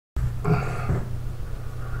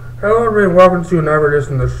Hello everybody, welcome to another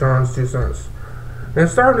edition of Sean's 2 Cents. And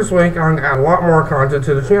starting this week, I'm going to add a lot more content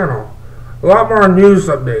to the channel. A lot more news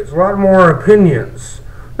updates, a lot more opinions.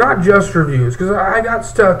 Not just reviews, because I got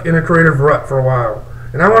stuck in a creative rut for a while.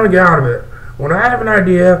 And I want to get out of it. When I have an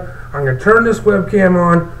idea, I'm going to turn this webcam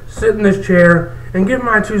on, sit in this chair, and give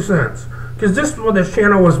my 2 cents. Because this is what this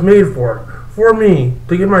channel was made for me,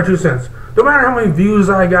 to give my 2 cents. No matter how many views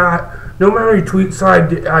I got, no matter how many tweets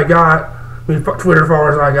I got, Twitter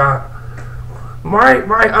followers I got, my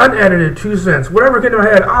unedited 2 cents, whatever came to my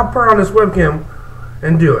head, I'll put on this webcam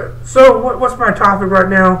and do it. So what's my topic right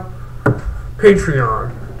now?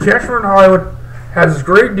 Patreon. Chancellor in Hollywood has this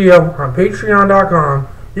great deal on patreon.com.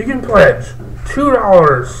 You can pledge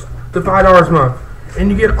 $2 to $5 a month,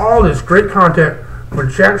 and you get all this great content for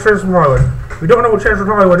Chancellor in Hollywood. If you don't know what Chancellor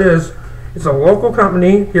in Hollywood is, it's a local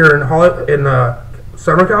company here in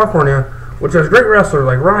Southern California, which has great wrestlers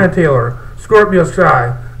like Ryan Taylor, Scorpio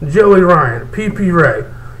Sky, Joey Ryan, PP Ray.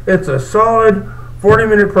 It's a solid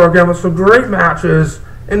 40-minute program with some great matches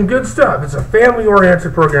and good stuff. It's a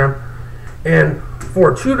family-oriented program, and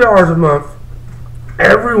for $2 a month,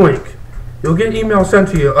 every week, you'll get emails sent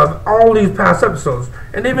to you of all these past episodes,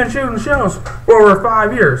 and they've been shooting shows for over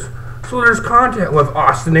 5 years. So there's content with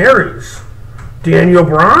Austin Aries, Daniel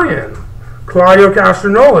Bryan, Claudio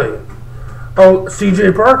Castagnoli,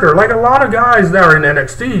 CJ Parker, like a lot of guys that are in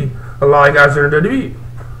NXT, a lot of guys that are in WWE.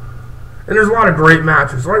 And there's a lot of great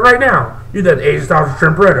matches. Like right now, you did AJ Styles with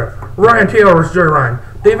Trent Beretta, Ryan Taylor versus Joey Ryan.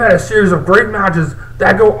 They've had a series of great matches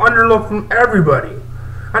that go underlooked from everybody.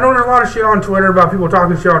 I know there's a lot of shit on Twitter about people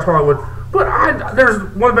talking shit about Hollywood, but there's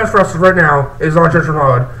one of the best wrestlers right now is on Church from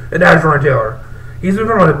Hollywood, and that is Ryan Taylor. He's been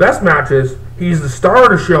one of the best matches. He's the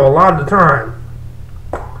star of the show a lot of the time.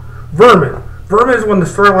 Vermin is one of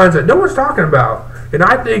the storylines that no one's talking about, and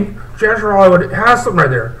I think Chancellor Hollywood has something right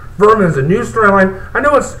there. Vermin is a new storyline. I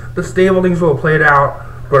know it's the stable things will play it out,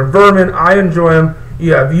 but Vermin, I enjoy him.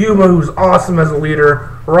 You have Yuma, who's awesome as a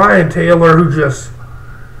leader. Ryan Taylor, who just,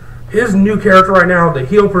 his new character right now, the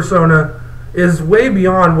heel persona, is way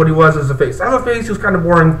beyond what he was as a face. As a face, he was kind of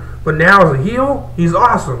boring, but now as a heel, he's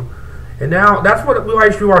awesome. And now, that's what we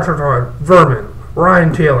like to watch on Vermin,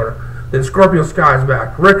 Ryan Taylor. Then Scorpio Sky's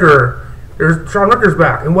back. Sean Ricker's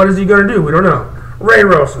back. And what is he going to do? We don't know. Ray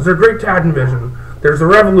Rosas. They're a great tag division. There's the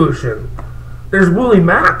Revolution. There's Willie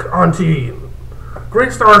Mack on TV.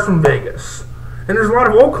 Great stars from Vegas. And there's a lot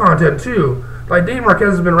of old content too. Like Dave Marquez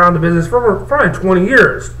has been around the business for probably 20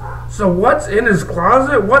 years. So what's in his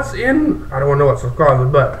closet? What's in, I don't want to know what's in his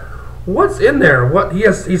closet, but what's in there? What he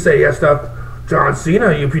said he has stuff. John Cena,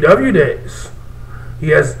 UPW days. He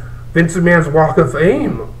has Vince McMahon's Walk of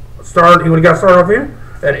Fame. When he got started off here,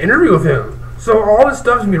 an interview with him. So all this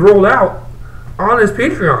stuff can be rolled out on his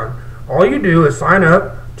Patreon. All you do is sign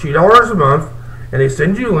up, $2 a month, and they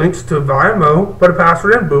send you links to VIMO, put a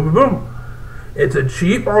password in, boom, boom, boom. It's a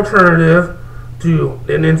cheap alternative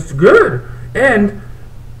and it's good. And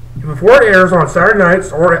before it airs on Saturday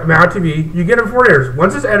nights or at Mad TV, you get it before it airs.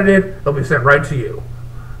 Once it's edited, it'll be sent right to you.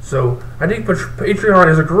 So I think Patreon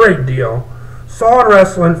is a great deal. Solid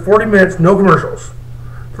wrestling, 40 minutes, no commercials.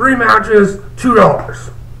 3 matches,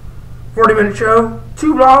 $2. 40-minute show,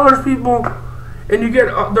 $2, people. And you get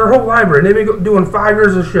their whole library. They've been doing 5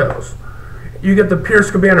 years of shows. You get the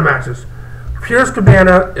Pierce Cabana matches. Pierce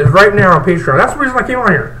Cabana is right now on Patreon. That's the reason I came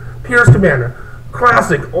on here. Pierce Cabana.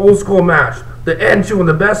 Classic, old school match. The end to one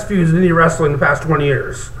of the best feuds in indie wrestling in the past 20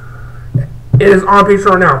 years. It is on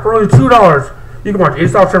Patreon now. For only $2, you can watch AJ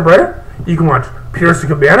Styles Trent Beretta. You can watch Pierce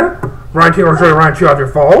Cabana. Ryan Taylor, Joey Ryan, 2 out there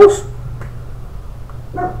falls.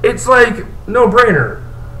 It's like no-brainer.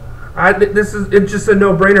 It's just a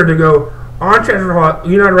no-brainer to go on Chancellor Hall,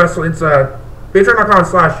 United Wrestling. It's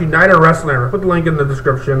patreon.com/United Wrestling. I'll put the link in the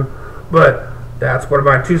description. But that's what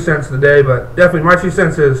my 2 cents of the day. But definitely my 2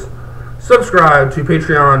 cents is subscribe to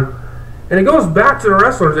Patreon. And it goes back to the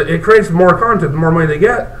wrestlers. It creates more content. The more money they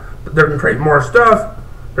get, they're going to create more stuff.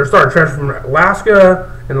 They're starting transfer from Alaska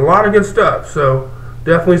and a lot of good stuff. So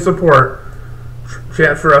definitely support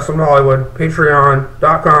Chancellor Wrestling Hollywood.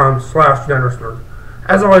 Patreon.com/United Wrestling.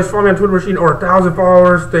 As always, follow me on Twitter Machine or 1,000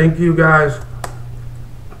 followers. Thank you guys.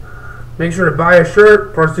 Make sure to buy a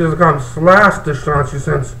shirt.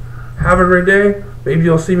 ProSteelers.com/Sean2Cents. Have a great day. Maybe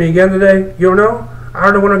you'll see me again today. You don't know? I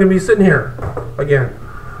don't know when I'm going to be sitting here again.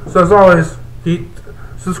 So as always,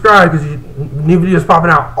 subscribe because new videos popping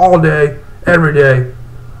out all day, every day.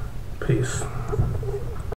 Peace.